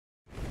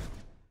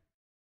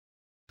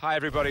Hi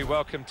everybody,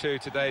 welcome to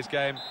today's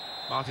game.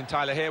 Martin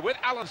Tyler here with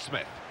Alan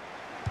Smith.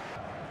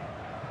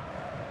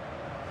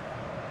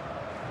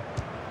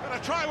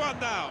 Gonna try one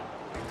now.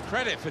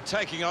 Credit for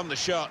taking on the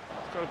shot.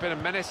 It's got a bit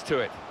of menace to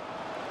it.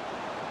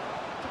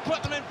 To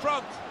put them in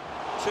front.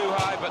 Too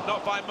high, but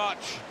not by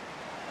much.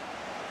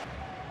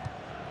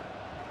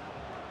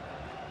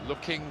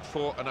 Looking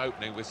for an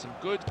opening with some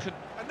good...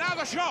 And now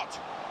the shot!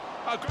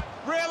 A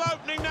real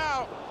opening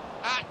now.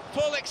 At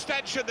full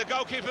extension, the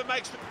goalkeeper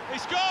makes... He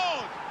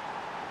scored!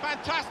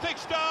 Fantastic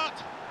start.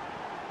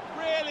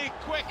 Really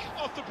quick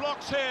off the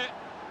blocks here.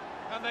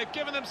 And they've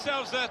given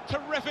themselves a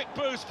terrific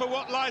boost for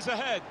what lies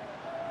ahead.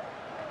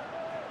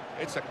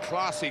 It's a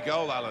classy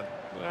goal, Alan.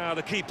 Well,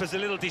 the keeper's a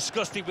little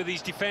disgusted with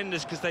his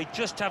defenders because they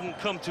just haven't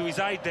come to his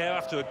aid there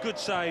after a good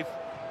save.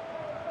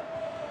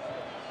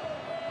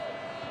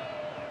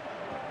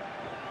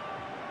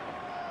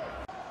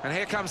 And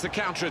here comes the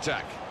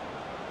counter-attack.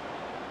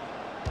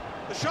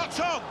 The shot's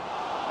on!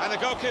 And the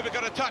goalkeeper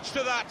got a touch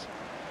to that.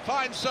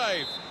 Fine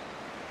save.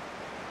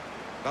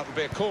 That'll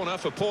be a corner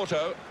for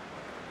Porto.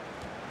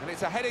 And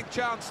it's a heading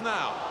chance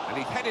now. And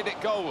he's headed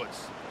it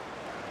goalwards.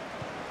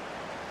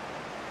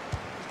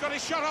 He's got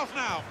his shot off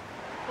now.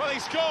 Well, he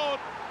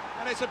scored.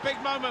 And it's a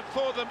big moment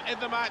for them in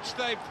the match.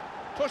 They've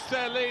pushed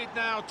their lead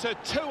now to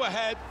 2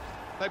 ahead.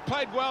 They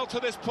played well to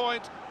this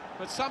point.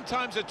 But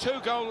sometimes a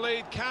 2-goal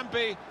lead can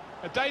be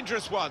a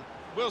dangerous one.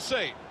 We'll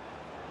see.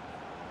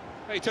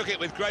 He took it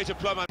with great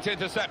aplomb.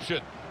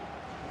 Interception.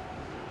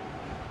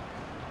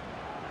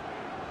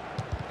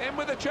 In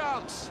with a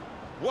chance.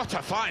 What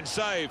a fine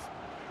save.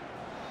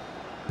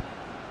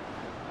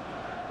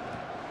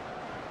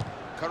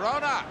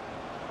 Corona.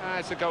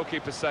 It's a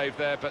goalkeeper save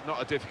there, but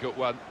not a difficult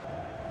one.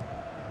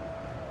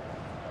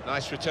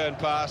 Nice return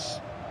pass.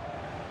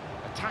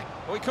 Attack.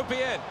 Oh, he could be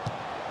in.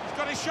 He's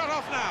got his shot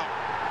off now.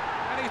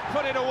 And he's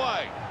put it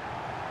away.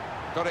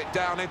 Got it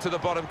down into the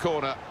bottom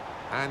corner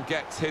and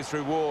gets his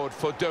reward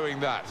for doing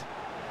that.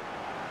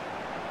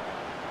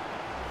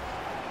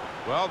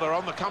 Well, they're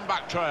on the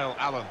comeback trail,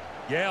 Alan.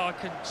 Yeah, I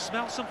can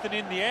smell something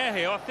in the air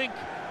here. I think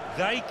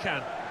they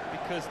can,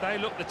 because they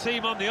look the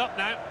team on the up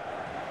now.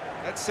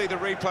 Let's see the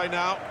replay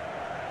now.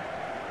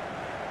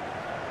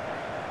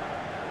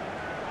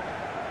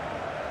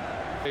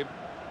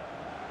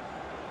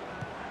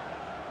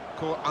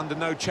 Caught under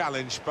no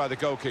challenge by the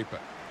goalkeeper.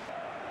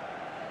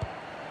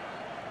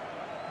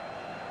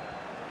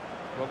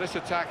 Well, this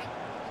attack...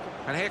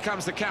 And here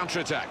comes the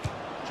counter-attack.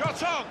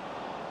 Shot on!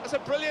 That's a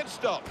brilliant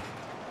stop.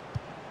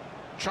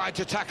 Tried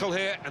to tackle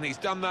here, and he's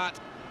done that.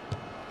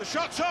 The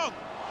shot's on!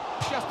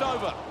 Just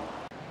over.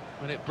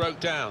 When it broke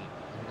down.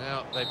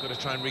 Now they've got to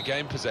try and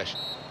regain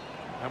possession.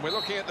 And we're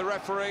looking at the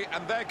referee,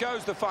 and there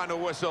goes the final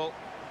whistle.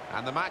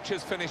 And the match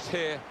has finished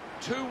here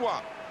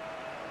 2-1.